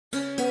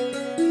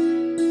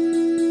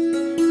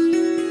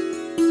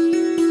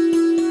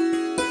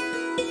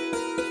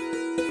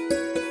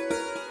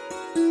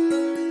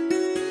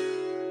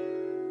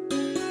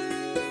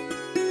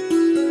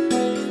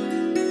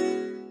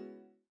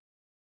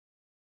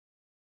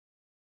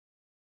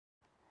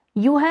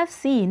You have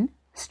seen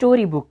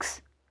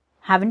storybooks,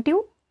 haven't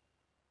you?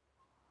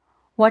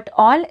 What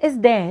all is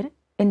there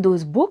in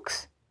those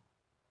books?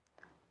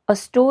 A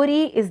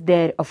story is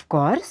there, of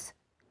course,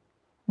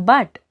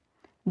 but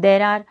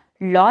there are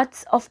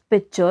lots of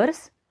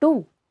pictures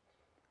too.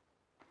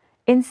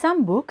 In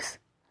some books,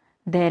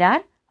 there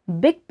are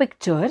big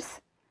pictures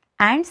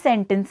and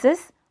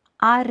sentences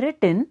are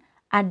written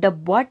at the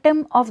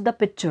bottom of the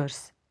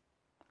pictures.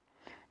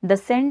 The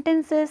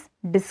sentences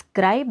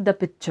describe the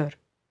picture.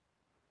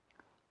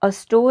 A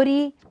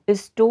story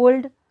is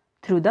told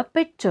through the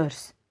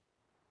pictures.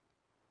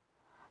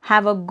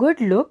 Have a good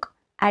look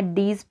at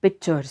these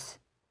pictures.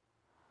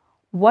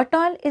 What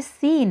all is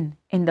seen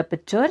in the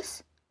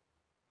pictures?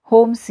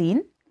 Home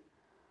scene.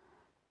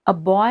 A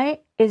boy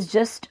is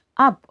just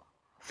up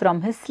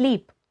from his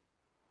sleep.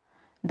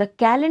 The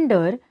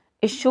calendar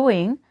is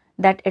showing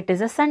that it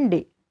is a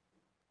Sunday.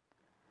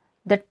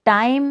 The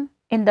time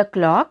in the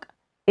clock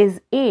is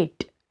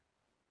 8.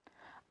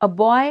 A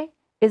boy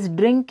is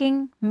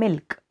drinking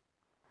milk.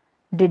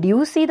 Did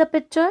you see the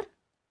picture?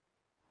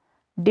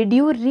 Did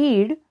you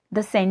read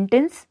the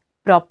sentence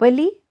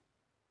properly?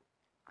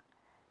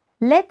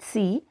 Let's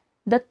see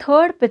the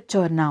third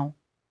picture now.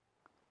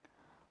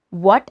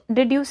 What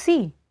did you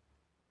see?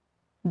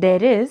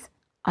 There is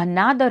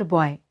another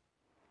boy.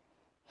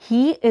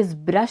 He is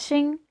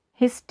brushing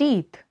his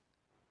teeth.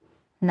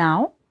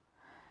 Now,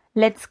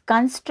 let's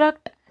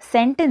construct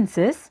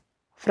sentences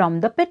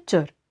from the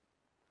picture.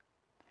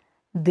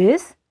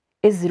 This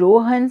is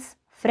Rohan's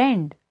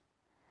friend.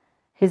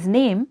 His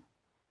name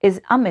is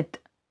Amit.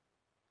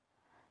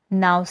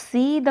 Now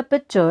see the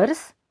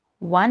pictures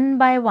one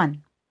by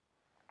one.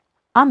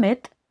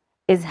 Amit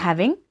is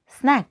having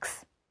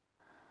snacks.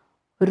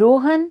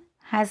 Rohan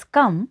has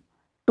come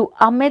to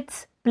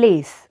Amit's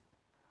place.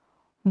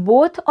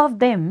 Both of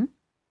them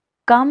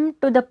come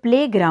to the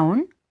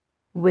playground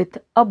with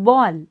a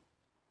ball.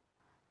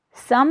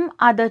 Some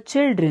other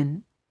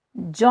children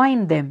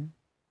join them.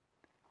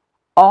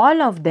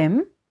 All of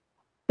them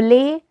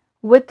play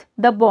with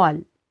the ball.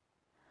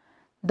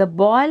 The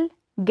ball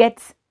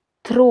gets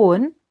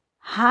thrown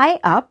high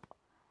up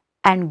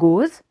and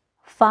goes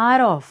far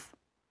off.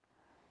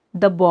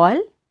 The ball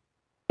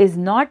is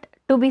not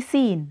to be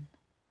seen.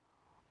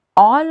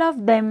 All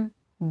of them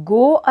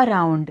go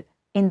around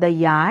in the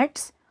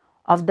yards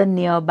of the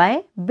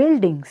nearby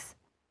buildings.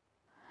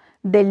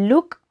 They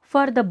look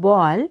for the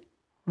ball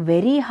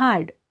very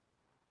hard.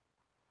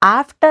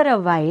 After a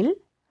while,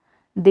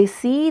 they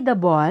see the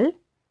ball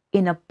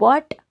in a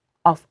pot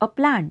of a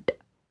plant.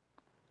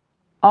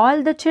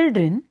 All the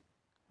children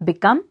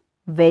become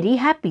very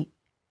happy.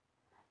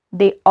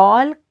 They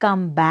all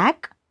come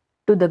back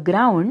to the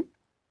ground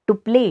to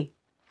play.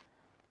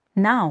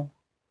 Now,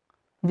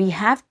 we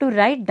have to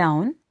write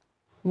down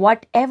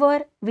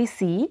whatever we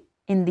see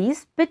in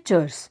these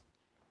pictures.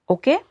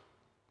 Okay?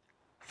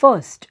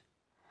 First,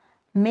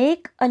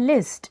 make a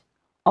list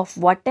of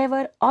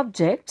whatever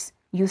objects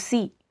you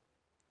see.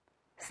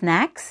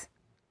 Snacks,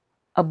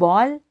 a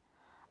ball,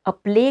 a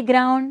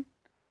playground,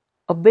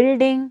 a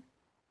building,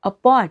 a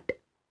pot.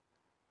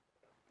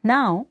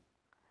 Now,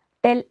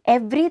 tell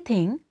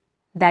everything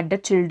that the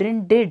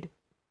children did.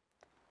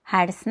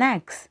 Had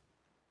snacks,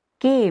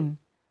 came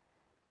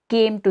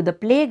to the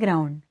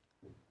playground,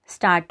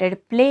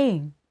 started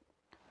playing.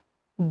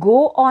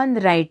 Go on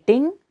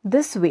writing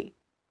this way.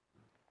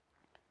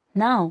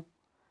 Now,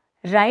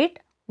 write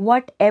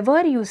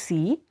whatever you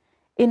see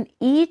in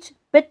each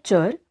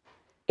picture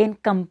in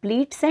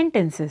complete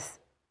sentences.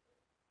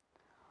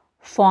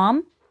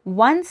 Form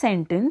one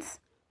sentence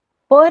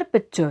per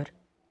picture.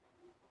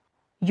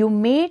 You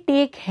may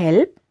take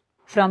help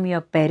from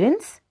your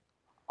parents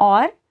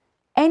or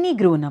any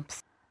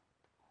grown-ups.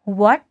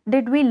 What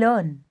did we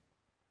learn?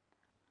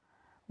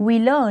 We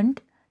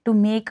learned to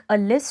make a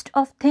list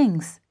of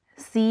things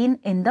seen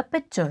in the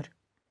picture.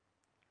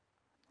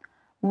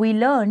 We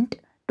learned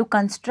to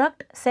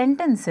construct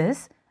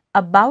sentences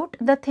about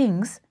the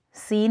things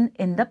seen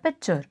in the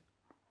picture.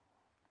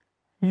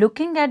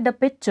 Looking at the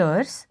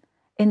pictures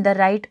in the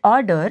right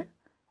order,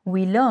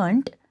 we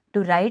learned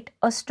to write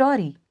a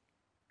story.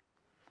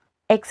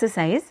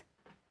 Exercise.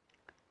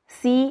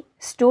 See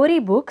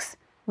storybooks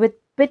with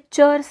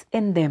pictures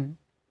in them.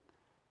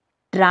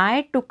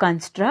 Try to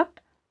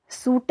construct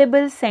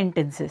suitable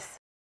sentences.